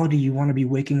reality you want to be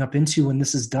waking up into when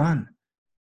this is done.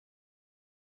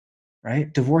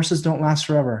 Right? Divorces don't last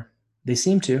forever. They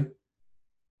seem to.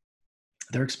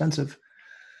 They're expensive.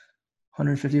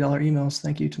 $150 emails.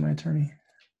 Thank you to my attorney.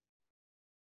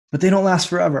 But they don't last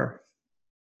forever.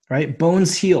 Right?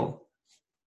 Bones heal.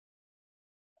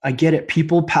 I get it.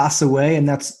 People pass away, and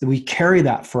we carry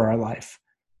that for our life.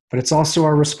 But it's also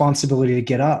our responsibility to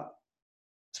get up.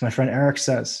 As my friend Eric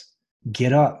says,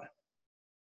 get up.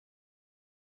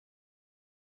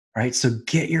 Right? So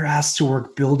get your ass to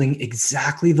work building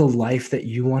exactly the life that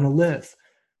you want to live.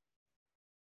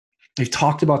 We've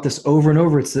talked about this over and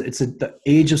over. It's the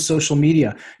age of social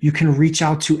media. You can reach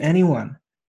out to anyone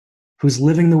who's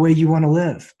living the way you want to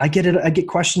live. I get it. I get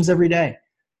questions every day.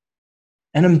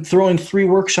 And I'm throwing 3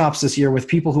 workshops this year with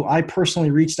people who I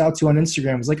personally reached out to on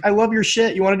Instagram. It's like, I love your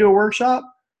shit. You want to do a workshop?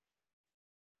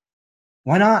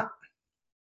 Why not?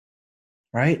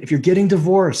 Right? If you're getting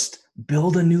divorced,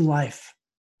 build a new life.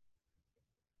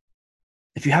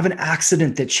 If you have an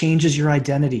accident that changes your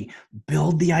identity,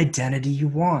 build the identity you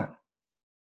want.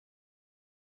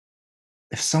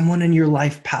 If someone in your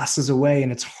life passes away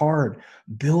and it's hard,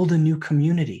 build a new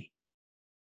community.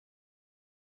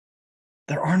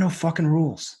 There are no fucking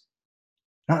rules.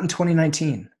 Not in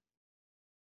 2019.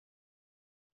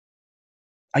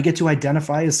 I get to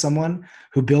identify as someone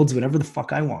who builds whatever the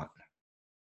fuck I want.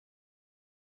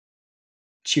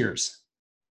 Cheers.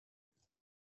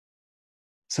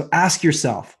 So ask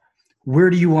yourself, where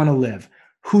do you want to live?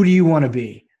 Who do you want to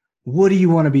be? What do you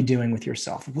want to be doing with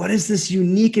yourself? What is this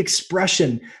unique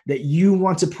expression that you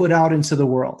want to put out into the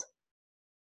world?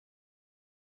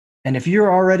 And if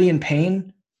you're already in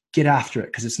pain, get after it,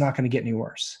 because it's not going to get any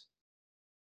worse.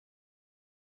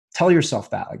 Tell yourself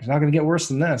that. Like, it's not going to get worse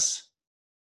than this.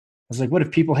 I was like, what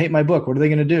if people hate my book? What are they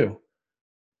going to do?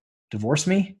 Divorce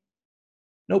me?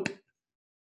 Nope.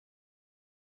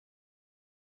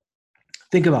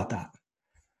 Think about that.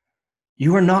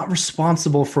 You are not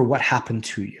responsible for what happened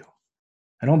to you.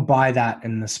 I don't buy that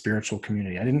in the spiritual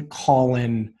community. You don't call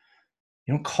in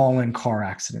car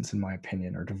accidents, in my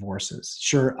opinion, or divorces.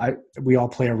 Sure, we all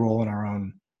play a role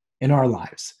in our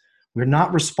lives. We're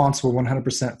not responsible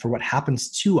 100% for what happens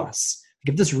to us.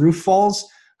 Like if this roof falls,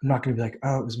 I'm not going to be like,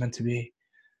 oh, it was meant to be.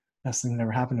 Best thing that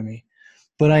ever happened to me.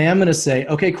 But I am going to say,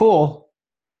 okay, cool.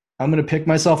 I'm going to pick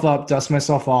myself up, dust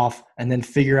myself off, and then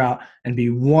figure out and be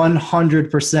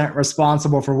 100%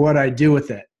 responsible for what I do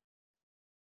with it.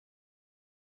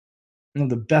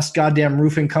 The best goddamn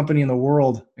roofing company in the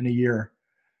world in a year.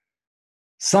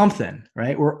 Something,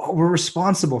 right? We're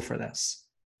responsible for this.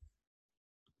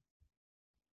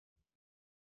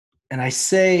 And I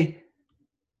say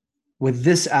with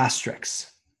this asterisk,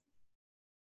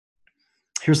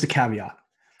 here's the caveat.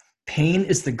 Pain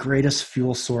is the greatest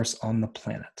fuel source on the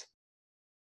planet.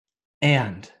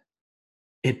 And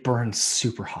it burns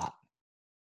super hot.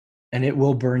 And it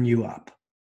will burn you up.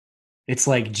 It's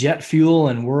like jet fuel,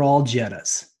 and we're all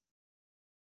Jettas.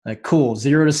 Like, cool,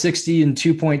 0 to 60 in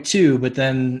 2.2, but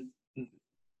then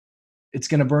it's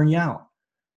going to burn you out.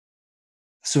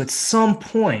 So at some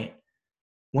point,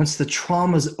 once the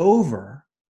trauma's over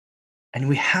and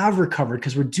we have recovered,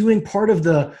 because we're doing part of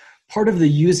the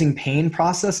using pain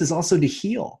process is also to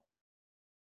heal.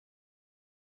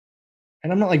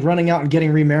 And I'm not like running out and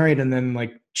getting remarried and then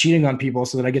like cheating on people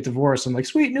so that I get divorced. I'm like,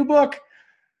 sweet, new book.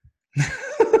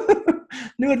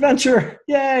 New adventure.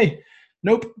 Yay.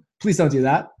 Nope. Please don't do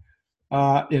that.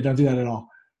 Don't do that at all.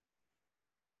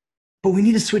 But we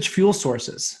need to switch fuel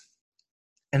sources.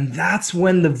 And that's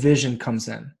when the vision comes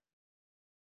in.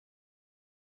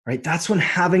 Right? That's when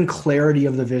having clarity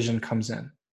of the vision comes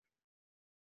in.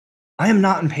 I am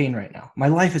not in pain right now. My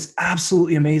life is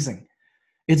absolutely amazing.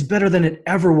 It's better than it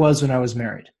ever was when I was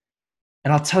married.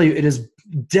 And I'll tell you, it is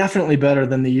definitely better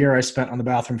than the year I spent on the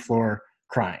bathroom floor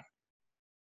crying.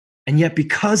 And yet,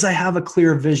 because I have a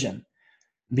clear vision,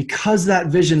 because that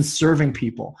vision's serving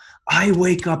people, I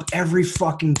wake up every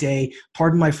fucking day,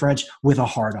 pardon my French, with a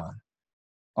heart on.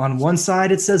 On one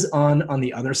side, it says on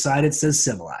the other side, it says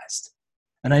civilized.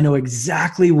 And I know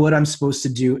exactly what I'm supposed to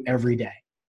do every day.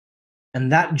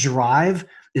 And that drive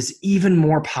is even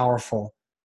more powerful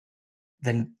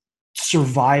than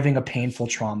surviving a painful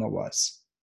trauma was.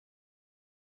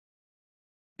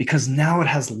 Because now it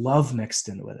has love mixed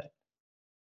in with it.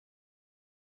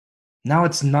 Now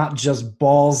it's not just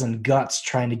balls and guts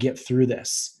trying to get through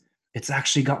this. It's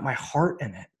actually got my heart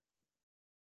in it.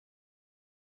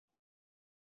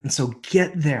 And so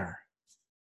get there.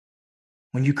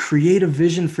 When you create a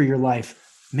vision for your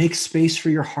life, make space for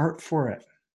your heart for it.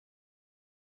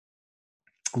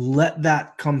 Let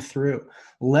that come through.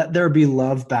 Let there be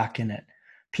love back in it.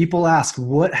 People ask,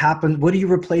 what happened? What do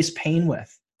you replace pain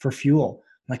with for fuel?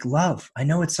 I'm like, love. I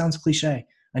know it sounds cliche.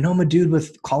 I know I'm a dude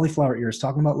with cauliflower ears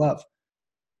talking about love.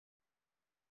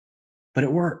 But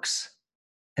it works.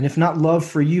 And if not love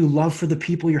for you, love for the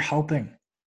people you're helping.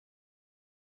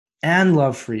 And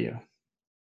love for you.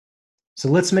 So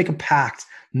let's make a pact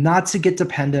not to get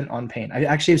dependent on pain. I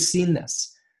actually have seen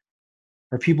this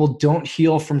where people don't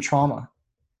heal from trauma.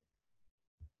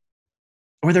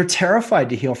 Or they're terrified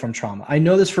to heal from trauma. I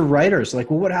know this for writers. Like,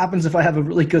 well, what happens if I have a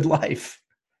really good life?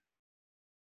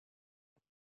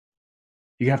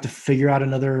 You're gonna have to figure out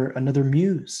another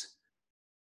muse.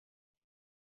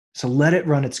 So let it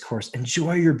run its course.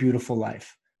 Enjoy your beautiful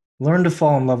life. Learn to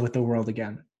fall in love with the world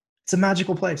again. It's a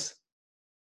magical place.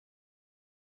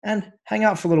 And hang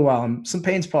out for a little while, and some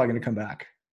pain's probably gonna come back.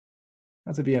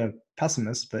 Not to be a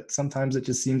pessimist, but sometimes it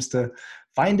just seems to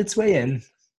find its way in.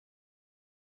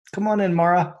 Come on in,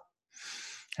 Mara.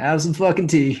 Have some fucking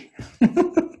tea.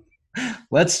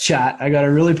 Let's chat. I got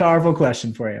a really powerful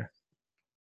question for you.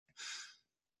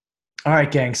 All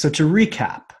right, gang. So to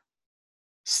recap,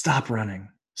 stop running,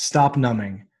 stop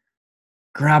numbing,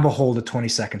 grab a hold of 20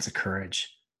 seconds of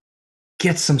courage,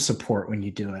 get some support when you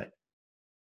do it,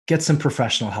 get some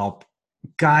professional help.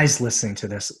 Guys listening to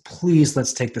this, please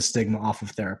let's take the stigma off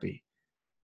of therapy.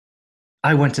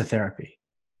 I went to therapy.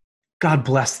 God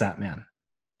bless that man.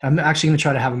 I'm actually going to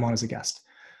try to have him on as a guest.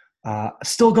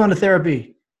 Still going to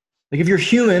therapy. Like if you're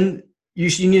human,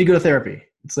 you need to go to therapy.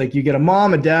 It's like you get a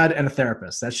mom, a dad, and a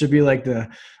therapist. That should be like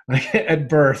at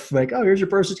birth, like, oh, here's your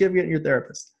birth certificate and your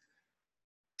therapist.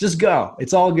 Just go.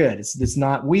 It's all good. It's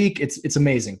not weak. It's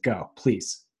amazing. Go,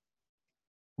 please.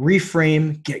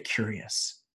 Reframe, get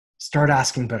curious. Start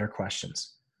asking better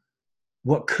questions.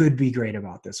 What could be great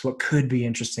about this? What could be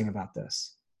interesting about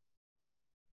this?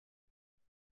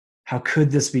 How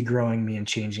could this be growing me and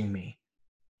changing me?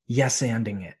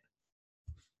 Yes-anding it.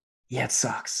 Yeah, it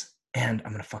sucks. And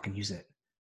I'm going to fucking use it.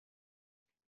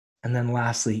 And then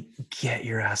lastly, get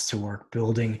your ass to work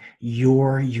building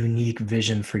your unique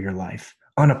vision for your life,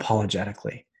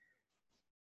 unapologetically.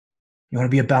 You want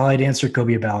to be a ballet dancer? Go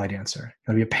be a ballet dancer.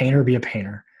 You want to be a painter? Be a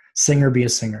painter. Singer? Be a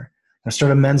singer. You want to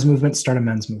start a men's movement? Start a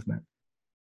men's movement.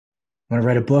 You want to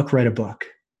write a book? Write a book.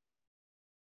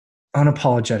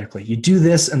 Unapologetically. You do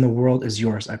this and the world is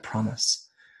yours, I promise.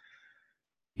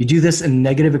 You do this in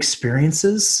negative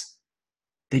experiences,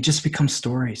 they just become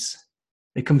stories.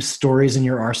 They become stories in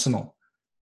your arsenal.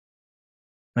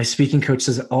 My speaking coach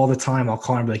says it all the time. I'll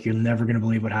call her and be like, you're never going to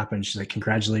believe what happened. She's like,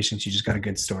 congratulations, you just got a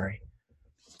good story.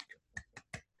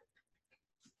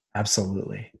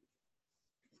 Absolutely.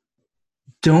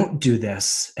 Don't do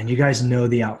this, and you guys know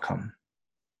the outcome.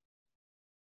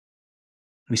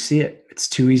 We see it. It's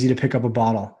too easy to pick up a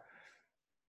bottle.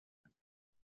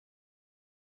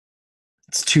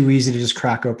 It's too easy to just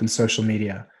crack open social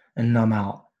media and numb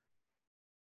out.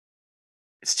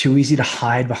 It's too easy to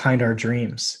hide behind our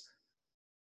dreams.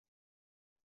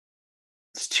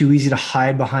 It's too easy to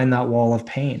hide behind that wall of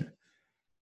pain.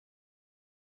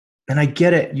 And I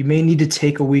get it. You may need to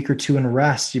take a week or two and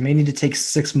rest. You may need to take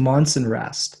 6 months and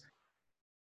rest.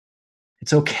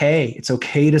 It's okay. It's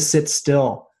okay to sit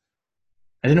still.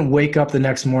 I didn't wake up the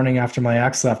next morning after my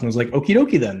ex left and was like, okie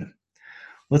dokie then.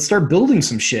 Let's start building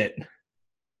some shit.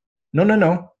 No. I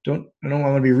want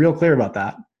to be real clear about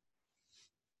that.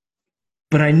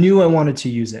 But I knew I wanted to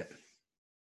use it.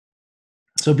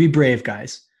 So be brave,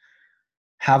 guys.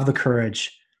 Have the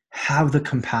courage. Have the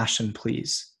compassion,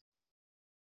 please.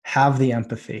 Have the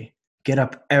empathy. Get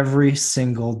up every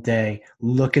single day,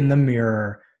 look in the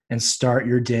mirror, and start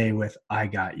your day with, I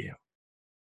got you.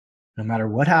 No matter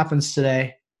what happens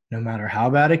today, no matter how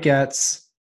bad it gets,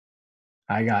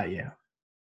 I got you.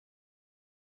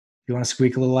 If you want to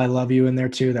squeak a little I love you in there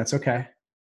too, that's okay.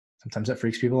 Sometimes that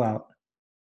freaks people out.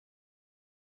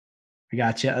 I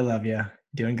got you. I love you.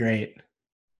 Doing great.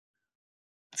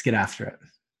 Let's get after it.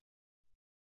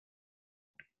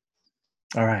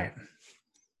 All right.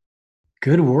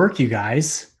 Good work, you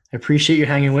guys. I appreciate you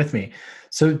hanging with me.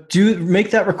 So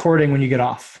make that recording when you get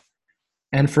off.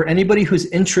 And for anybody who's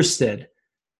interested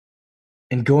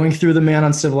in going through the Man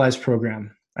Uncivilized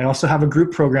program, I also have a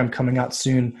group program coming out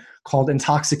soon called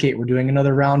Intoxicate. We're doing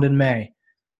another round in May.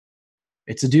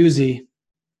 It's a doozy.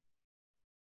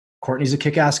 Courtney's a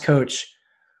kick-ass coach.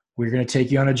 We're going to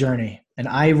take you on a journey. And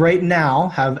I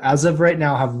as of right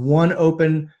now, have one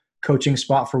open coaching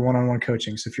spot for one-on-one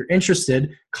coaching. So if you're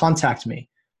interested, contact me.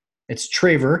 It's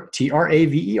Traver,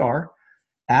 Traver,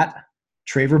 at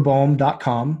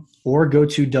traverboehm.com, or go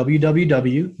to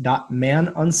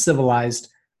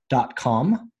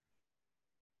www.manuncivilized.com.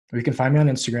 Or you can find me on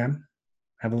Instagram.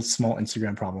 I have a small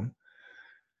Instagram problem.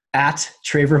 At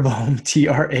Traver Boehm,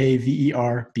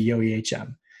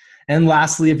 TraverBoehm. And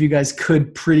lastly, if you guys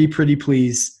could pretty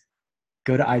please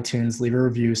go to iTunes, leave a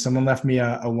review. Someone left me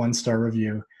a 1-star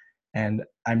review, and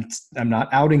I'm not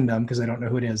outing them because I don't know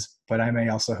who it is, but I may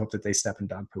also hope that they step in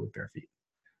dog poo with bare feet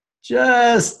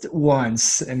just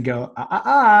once and go,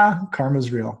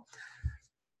 karma's real.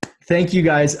 Thank you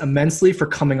guys immensely for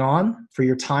coming on, for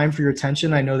your time, for your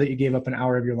attention. I know that you gave up an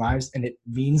hour of your lives, and it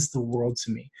means the world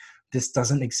to me. This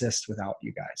doesn't exist without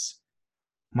you guys.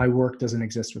 My work doesn't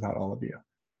exist without all of you.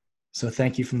 So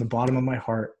thank you from the bottom of my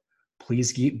heart.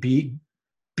 Please be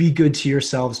good to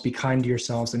yourselves, be kind to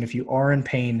yourselves. And if you are in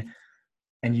pain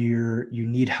and you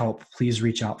need help, please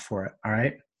reach out for it. All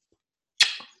right.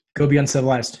 Go be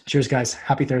uncivilized. Cheers, guys.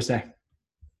 Happy Thursday.